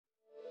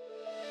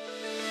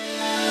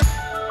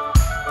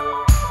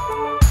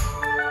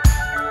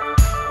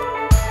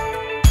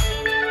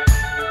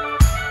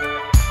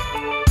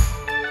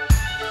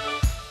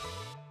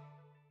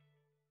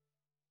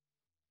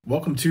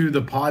Welcome to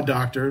the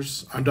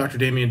PODdoctors. I'm Dr.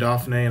 Damien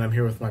Dauphinee, and I'm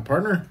here with my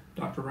partner,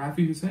 Dr.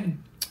 Raafae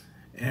Hussain.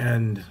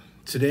 And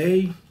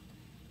today,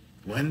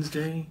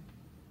 Wednesday,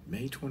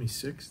 May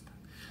 26th,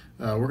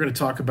 we're going to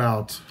talk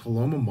about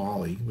Heloma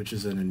Molle, which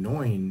is an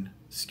annoying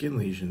skin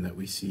lesion that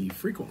we see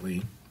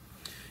frequently,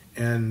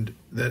 and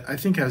that I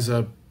think has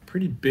a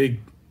pretty big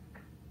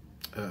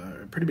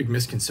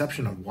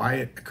misconception of why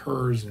it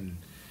occurs and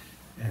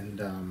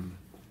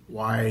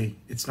why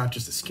it's not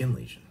just a skin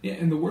lesion. Yeah,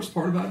 and the worst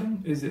part about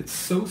them is it's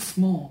so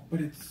small, but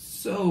it's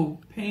so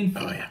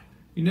painful. Oh, yeah.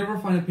 You never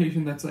find a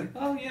patient that's like,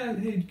 oh, yeah,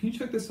 hey, can you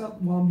check this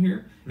out while I'm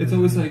here? It's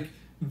always like,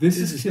 this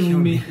is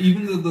killing me.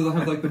 Even though they'll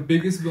have like the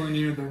biggest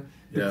veneer,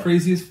 the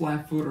craziest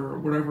flat foot or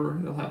whatever,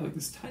 they'll have like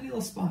this tiny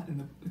little spot,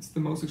 and it's the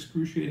most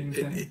excruciating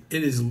thing.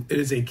 It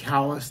is a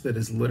callus that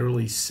is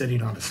literally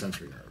sitting on a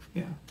sensory nerve.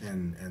 Yeah.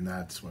 And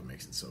that's what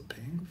makes it so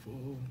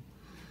painful.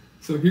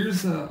 So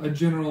here's a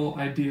general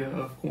idea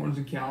of corns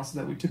and calluses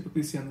that we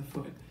typically see on the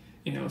foot.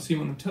 You know, see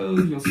them on the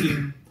toes, you'll see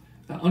them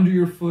under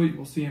your foot,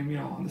 you'll see them,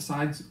 on the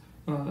sides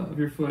of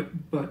your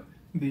foot. But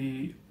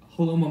the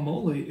Heloma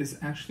Molle is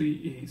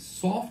actually a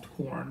soft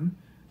corn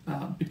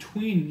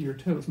between your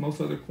toes. Most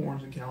other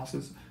corns and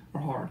calluses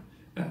are hard.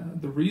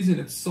 The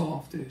reason it's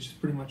soft is just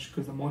pretty much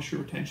because of the moisture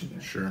retention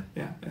there. Sure.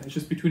 Yeah, it's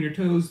just between your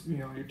toes.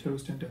 Your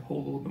toes tend to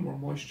hold a little bit more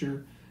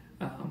moisture.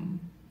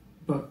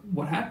 But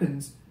what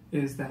happens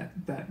is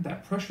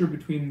that pressure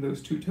between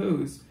those two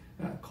toes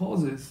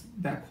causes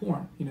that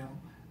corn,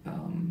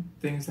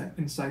 things that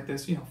incite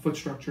this, foot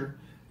structure,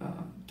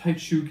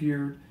 tight shoe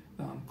gear,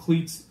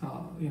 cleats,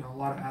 a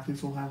lot of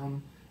athletes will have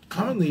them.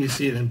 Commonly you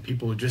see it in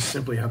people who just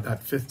simply have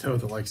that fifth toe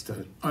that likes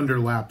to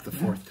underlap the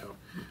fourth toe.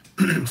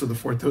 So the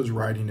fourth toe is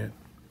riding it.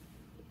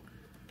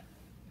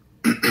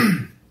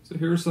 So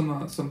here are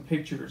some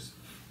pictures.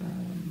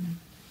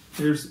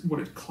 Here's what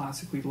it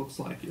classically looks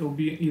like. It'll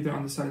be either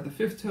on the side of the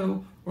fifth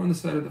toe or on the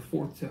side of the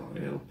fourth toe.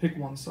 It'll pick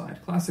one side.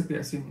 Classically,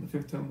 I see them on the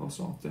fifth toe most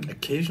often.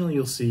 Occasionally,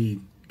 you'll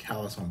see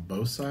callus on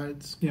both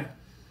sides. Yeah.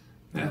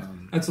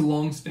 That's a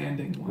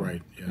long-standing one.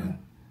 Right, yeah.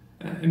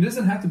 And it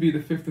doesn't have to be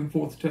the fifth and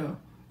fourth toe.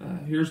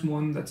 Here's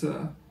one that's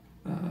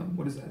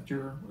what is that?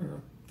 Your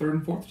third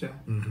and fourth toe.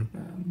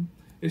 Mm-hmm.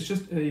 It's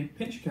just a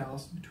pinch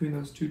callus between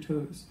those two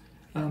toes.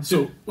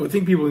 So what I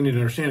think people need to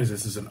understand is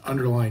this is an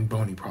underlying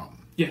bony problem.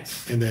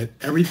 Yes. And that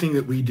everything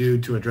that we do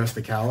to address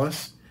the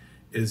callus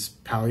is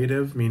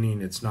palliative,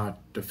 meaning it's not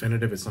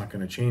definitive, it's not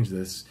going to change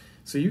this.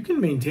 So you can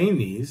maintain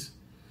these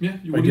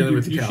by dealing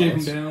with the callus. You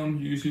shave them down,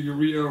 you use your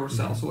urea or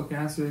salicylic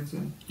acids.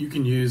 And you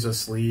can use a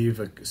sleeve,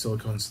 a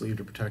silicone sleeve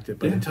to protect it,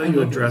 but until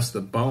you address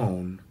the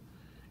bone,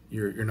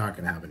 you're not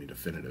going to have any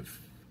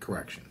definitive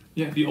correction.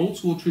 Yeah, the old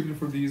school treatment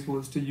for these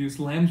was to use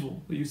lamb's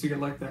wool. They used to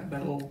get like that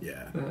little,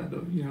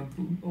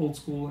 old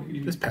school.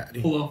 Just patty.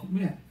 Pull off,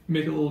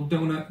 make a little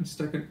donut and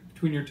stick it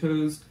between your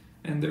toes,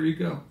 and there you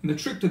go. And the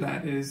trick to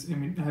that is,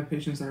 I have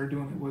patients that are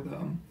doing it with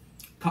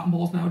cotton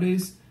balls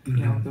nowadays.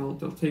 Mm-hmm.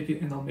 They'll take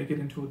it and they'll make it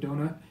into a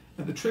donut.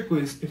 And the trick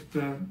was if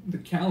the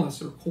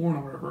callus or corn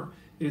or whatever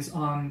is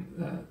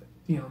on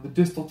the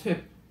distal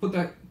tip, put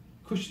that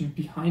cushion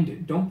behind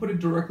it. Don't put it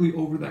directly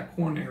over that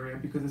corn area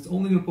because it's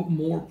only going to put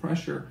more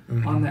pressure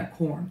on that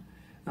corn.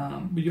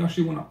 But you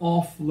actually want to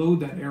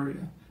offload that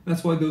area.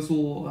 That's why those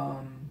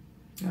little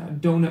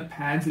donut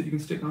pads that you can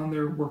stick on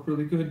there work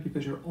really good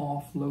because you're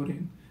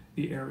offloading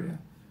the area.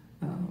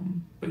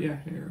 But yeah,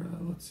 here,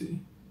 let's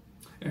see.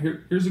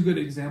 Here's a good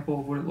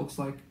example of what it looks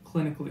like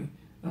clinically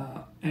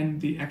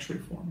and the x-ray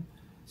form.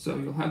 So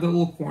you'll have that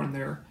little corn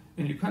there,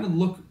 and you kind of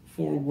look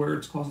for where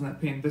it's causing that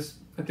pain.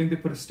 I think they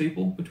put a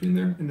staple between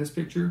there in this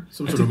picture.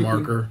 Some sort of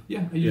marker.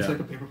 Yeah, I use like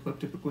a paper clip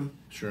typically.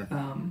 Sure.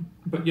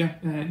 But yeah,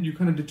 and you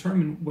kind of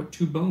determine what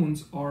two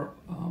bones are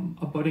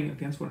abutting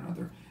against one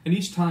another. And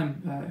each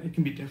time it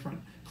can be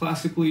different.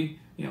 Classically,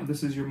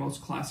 this is your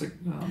most classic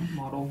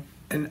model.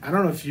 And I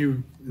don't know if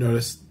you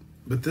noticed,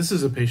 but this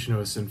is a patient who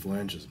has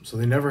symphalangism. So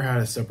they never had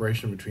a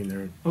separation between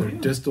their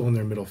distal and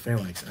their middle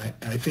phalanx.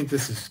 And I think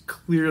this is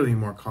clearly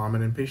more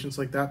common in patients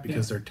like that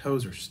because their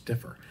toes are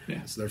stiffer.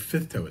 Yeah. So their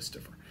fifth toe is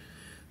stiffer.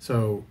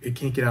 So it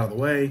can't get out of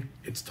the way.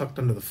 It's tucked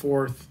under the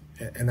fourth,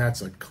 and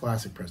that's a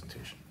classic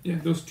presentation. Yeah,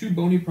 those two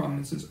bony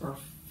prominences are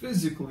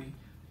physically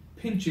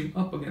pinching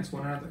up against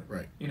one another.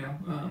 Right.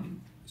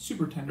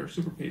 Super tender,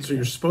 super painful. So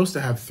you're supposed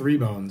to have three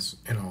bones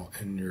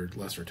in your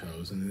lesser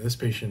toes, and in this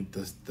patient,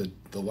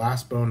 the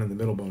last bone and the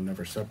middle bone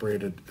never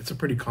separated. It's a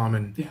pretty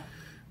common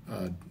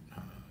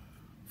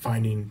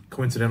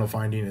coincidental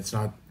finding. It's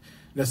not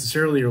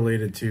necessarily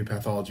related to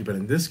pathology, but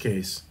in this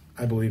case,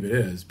 I believe it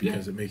is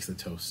because it makes the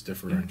toe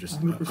stiffer and just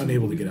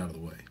unable to get out of the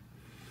way.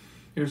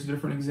 Here's a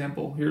different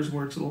example. Here's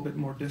where it's a little bit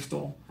more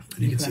distal.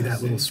 And you can see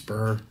that little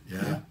spur.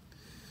 Yeah.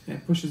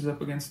 It pushes up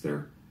against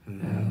there.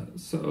 And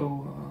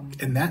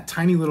that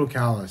tiny little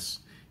callus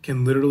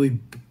can literally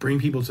bring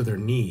people to their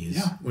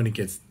knees when it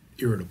gets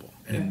irritable.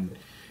 And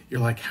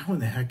you're like, how in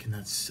the heck can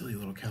that silly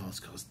little callus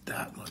cause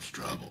that much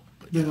trouble?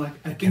 But they're like,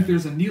 I think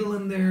there's a needle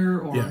in there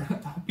or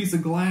a piece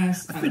of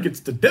glass. I think it's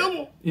the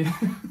devil. Yeah.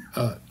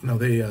 No,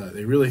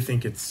 they really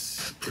think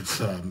it's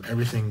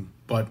everything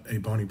but a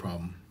bony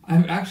problem.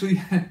 I've actually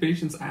had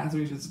patients ask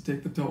me just to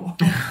take the toe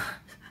off.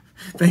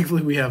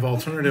 Thankfully, we have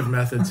alternative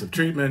methods of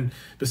treatment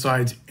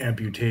besides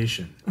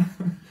amputation.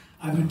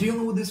 I've been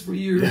dealing with this for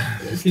years. Yeah,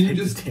 Can you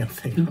just... damn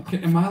thing off.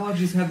 Am I allowed to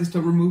just have this toe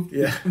removed?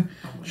 Yeah.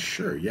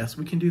 Sure, yes,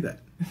 we can do that.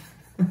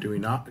 Do we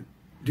not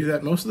do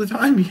that most of the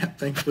time? Yeah,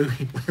 thankfully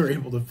we were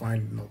able to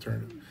find an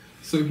alternative.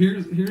 So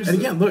here's and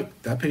again,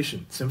 look, that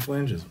patient,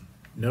 symphalangism.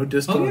 No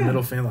distal and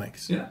middle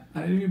phalanx. Yeah,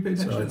 I didn't even pay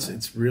attention to that.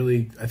 It's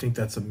really, I think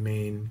that's a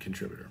main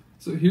contributor.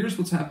 So here's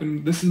what's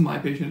happened. This is my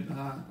patient.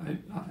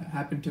 I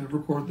happened to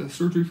record the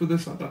surgery for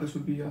this. I thought this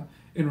would be an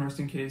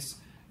interesting case.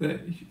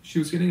 That she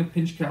was getting a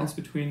pinch callus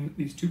between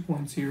these 2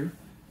 points here.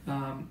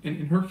 And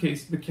in her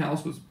case, the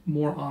callus was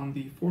more on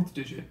the 4th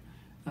digit.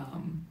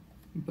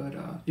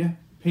 Yeah,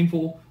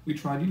 painful. We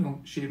tried,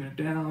 shaving it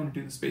down,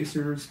 doing the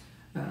spacers.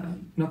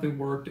 Nothing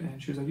worked.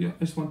 And she was like, yeah,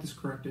 I just want this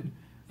corrected.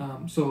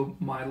 So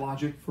my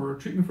logic for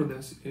treatment for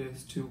this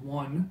is to,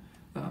 one,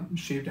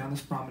 shave down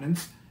this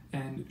prominence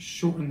and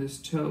shorten this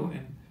toe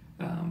and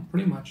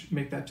pretty much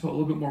make that toe a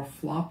little bit more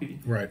floppy.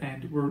 Right.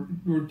 And we're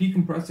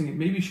decompressing it,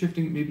 maybe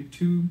shifting it maybe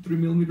 2-3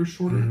 millimeters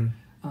shorter.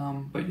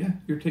 Mm-hmm. But yeah,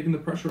 you're taking the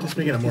pressure off. Just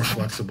making it more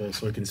flexible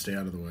so it can stay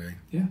out of the way.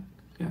 Yeah.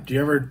 Yeah. Do you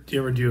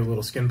ever do a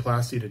little skin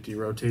plasty to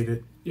derotate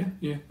it?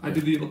 Yeah. I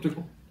did the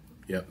elliptical.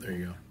 Yep, there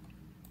you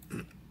go.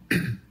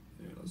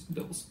 Let's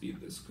double speed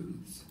this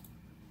because.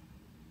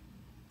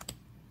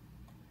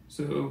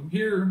 So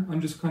here I'm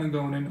just kind of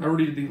going in. I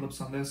already did the ellipse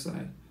on this.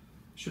 I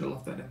should have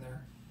left that in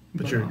there.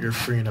 But you're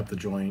freeing up the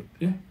joint.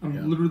 Yeah,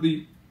 I'm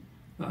literally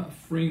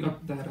freeing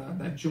up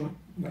that joint,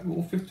 that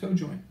little 5th toe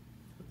joint.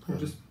 I'm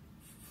just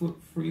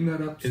freeing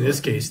that up. In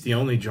this case, the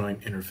only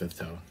joint, inner 5th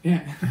toe.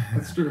 Yeah,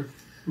 that's true.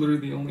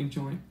 Literally the only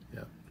joint.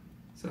 Yeah.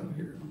 So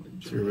here I'm going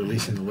to. So you're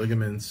releasing the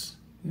ligaments,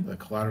 the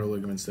collateral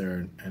ligaments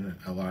there, and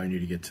allowing you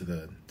to get to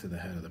the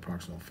head of the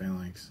proximal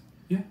phalanx.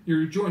 Yeah,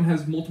 your joint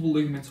has multiple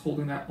ligaments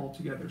holding that all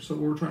together. So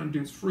what we're trying to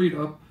do is free it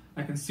up.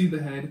 I can see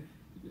the head,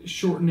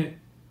 shorten it,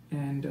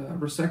 and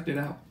resect it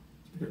out.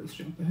 So here, let's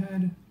jump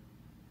ahead.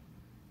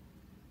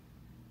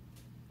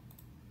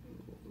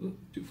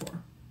 Too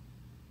far.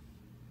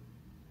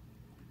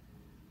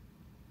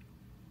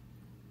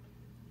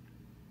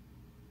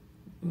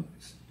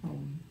 Nice. How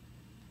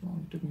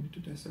long it took me to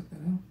dissect that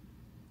out?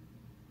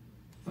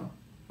 Oh,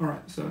 all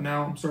right. So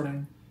now I'm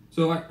starting.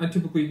 So I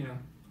typically,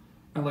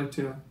 I like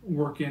to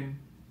work in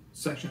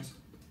sections,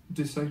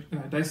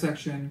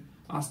 dissection,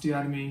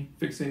 osteotomy,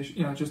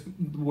 fixation, just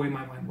the way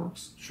my mind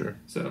works. Sure.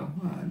 So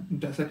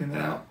dissecting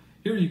that out.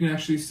 Here you can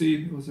actually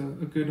see it was a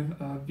good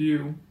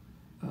view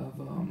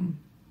of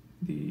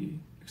the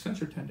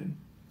extensor tendon.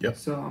 Yep.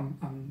 So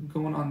I'm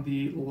going on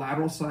the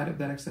lateral side of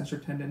that extensor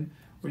tendon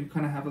where you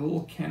kind of have a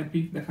little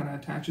canopy that kind of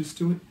attaches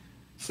to it.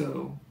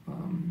 So...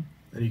 and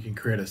you can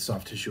create a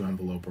soft tissue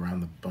envelope around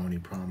the bony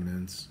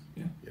prominence.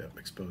 Yeah. Yep,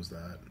 expose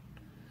that.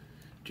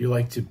 Do you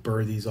like to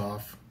burr these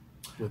off?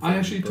 I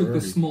actually took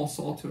the small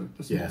saw to it,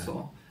 the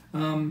small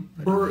saw.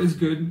 Burr is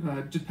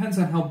good. Depends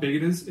on how big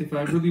it is. If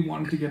I really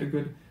wanted to get a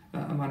good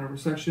amount of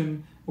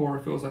resection, or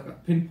if it was like a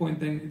pinpoint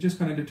thing, it just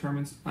kind of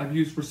determines. I've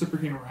used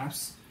reciprocating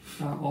rafts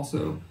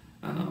also.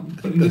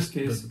 But in this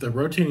case... The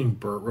rotating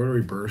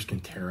rotary burrs can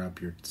tear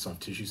up your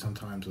soft tissue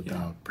sometimes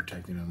without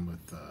protecting them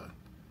with...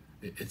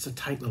 it's a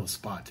tight little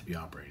spot to be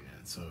operating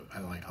in, so I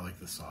like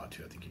the saw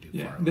too. I think you do.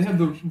 Yeah, they have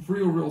the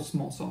real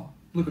small saw.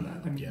 Look at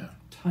that. I mean,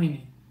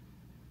 tiny.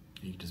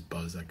 You can just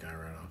buzz that guy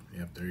right off.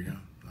 Yep, there you go.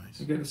 Nice.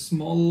 You get a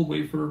small little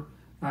wafer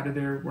out of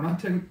there. We're not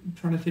trying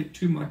to take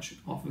too much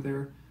off of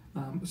there.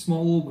 A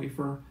small little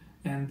wafer,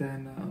 and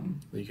then...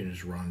 you can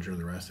just ronger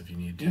the rest if you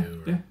need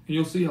to. Yeah. And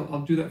you'll see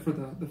I'll do that for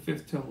the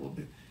 5th toe a little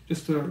bit,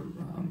 just to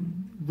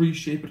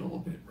reshape it a little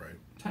bit. Right.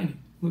 Tiny.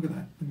 Look at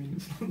that. I mean,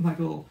 it's like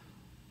a little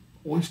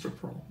oyster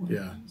pearl.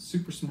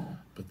 Super small.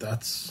 But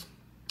that's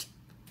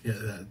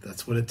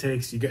what it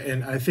takes.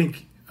 And I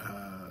think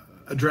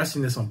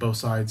addressing this on both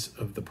sides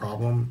of the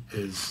problem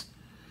is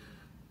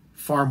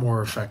far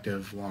more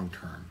effective long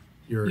term.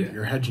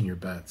 You're hedging your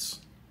bets.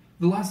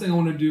 The last thing I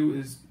want to do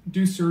is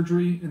do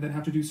surgery and then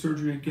have to do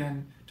surgery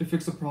again to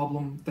fix a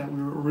problem that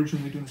we were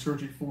originally doing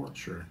surgery for.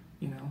 Sure.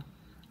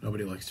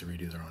 Nobody likes to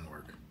redo their own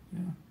work. Yeah.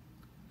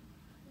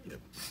 Yep.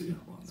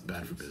 It's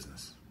bad for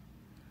business.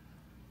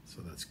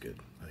 So that's good.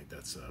 I think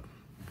that's a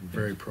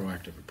very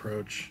proactive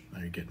approach.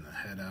 Now you're getting the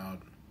head out.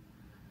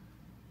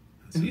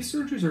 And these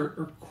surgeries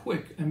are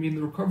quick. I mean,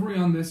 the recovery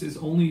on this is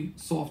only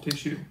soft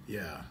tissue.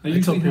 Yeah. I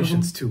tell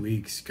patients 2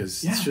 weeks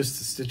because it's just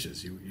the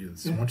stitches.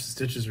 Once the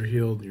stitches are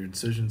healed, your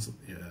incisions,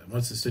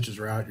 once the stitches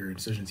are out, your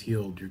incision's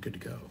healed, you're good to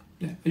go.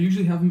 Yeah. I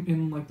usually have them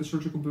in like the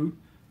surgical boot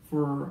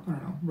for, I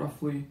don't know,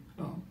 roughly.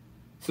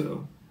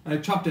 So I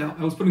chopped out,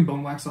 I was putting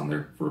bone wax on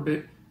there for a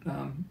bit.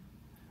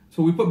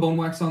 So we put bone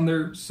wax on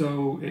there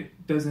so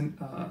it doesn't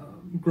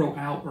grow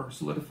out or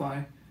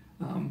solidify.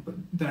 But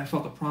then I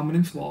felt the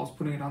prominence while I was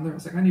putting it on there. I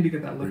was like, I need to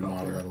get that lip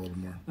out there. That a little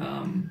more.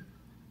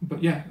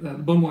 But yeah, the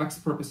bone wax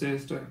purpose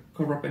is to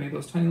cover up any of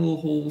those tiny little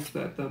holes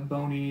that the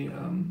bony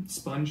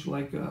sponge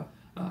like. So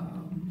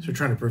you're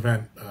trying to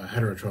prevent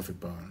heterotrophic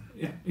bone.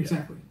 Yeah,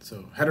 exactly. Yeah.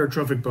 So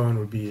heterotrophic bone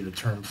would be the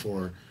term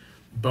for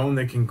bone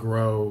that can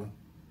grow,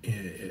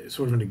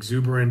 sort of an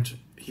exuberant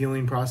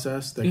healing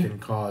process that can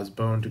cause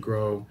bone to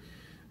grow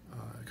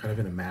kind of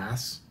in a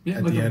mass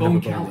at like the a end of a bone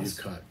bone callus.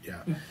 that you've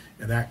cut.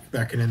 And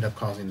that can end up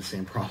causing the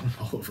same problem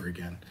all over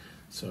again.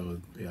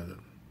 So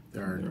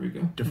there are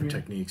different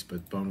techniques,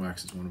 but bone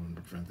wax is one of them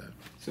to prevent that.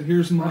 So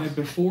here's my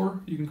before.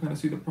 You can kind of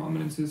see the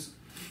prominences,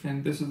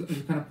 and this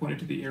is kind of pointed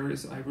to the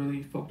areas I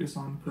really focus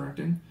on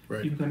correcting.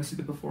 Right. You can kind of see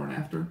the before and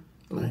after.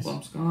 The Nice. little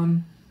bump's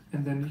gone,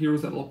 and then here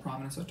was that little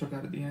prominence I took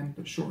out at the end,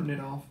 but shortened it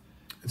off.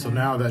 And so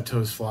now that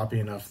toe's floppy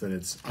enough that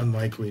it's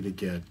unlikely to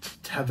get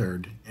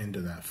tethered into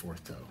that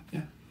fourth toe.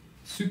 Yeah.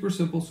 Super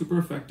simple, super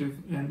effective,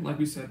 and like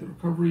we said, the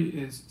recovery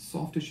is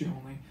soft tissue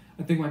only.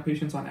 I think my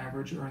patients on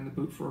average are in the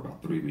boot for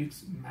about 3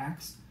 weeks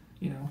max,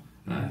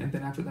 and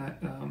then after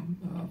that,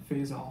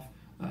 phase off.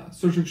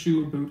 Surgical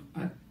shoe or boot,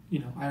 I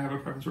have a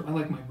preference for. I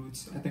like my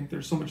boots. I think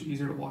they're so much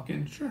easier to walk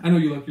in. Sure. I know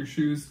you like your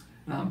shoes,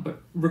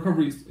 but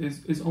recovery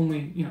is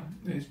only,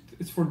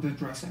 it's for the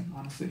dressing,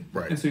 honestly.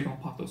 Right. And so you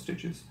don't pop those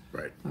stitches.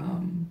 Right.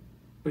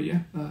 But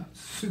yeah,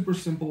 super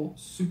simple,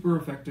 super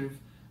effective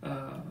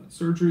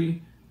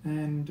surgery,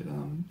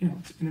 and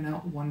it's in and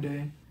out one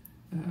day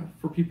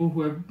for people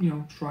who have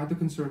tried the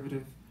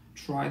conservative,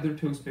 tried their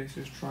toe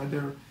spacers, tried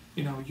their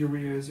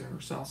ureas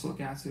or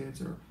salicylic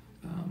acids or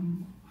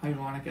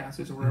hyaluronic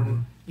acids or whatever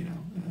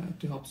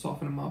to help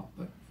soften them up.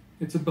 But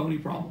it's a bony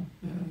problem.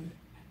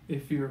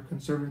 If your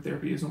conservative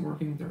therapy isn't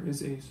working, there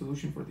is a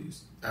solution for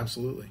these.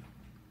 Absolutely.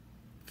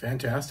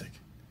 Fantastic.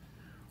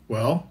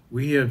 Well,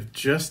 we have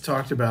just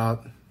talked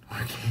about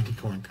where candy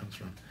corn comes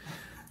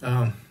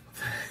from.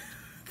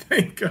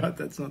 Thank God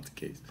that's not the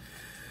case.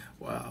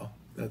 Wow,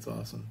 that's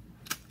awesome.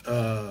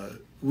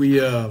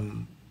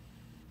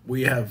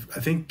 We have, I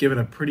think, given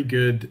a pretty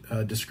good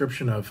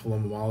description of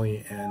Heloma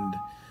Molle and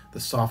the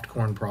soft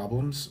corn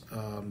problems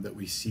that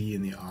we see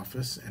in the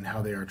office and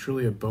how they are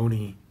truly a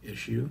bony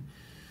issue.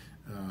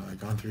 I've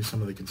gone through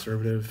some of the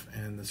conservative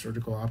and the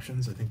surgical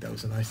options. I think that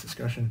was a nice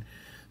discussion.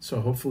 So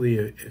hopefully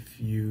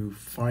if you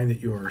find that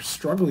you are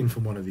struggling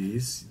from one of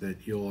these, that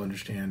you'll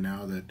understand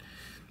now that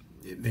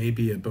it may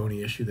be a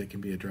bony issue that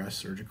can be addressed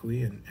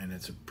surgically, and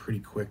it's a pretty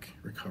quick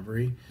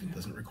recovery. It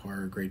doesn't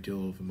require a great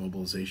deal of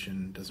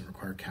immobilization, doesn't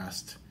require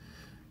cast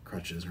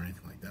crutches or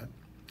anything like that.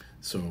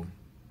 So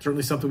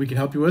certainly something we can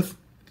help you with.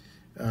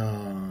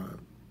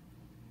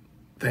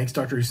 Thanks,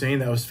 Dr. Hussain.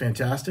 That was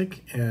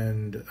fantastic.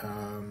 And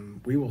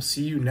we will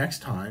see you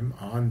next time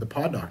on the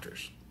Pod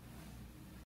Doctors.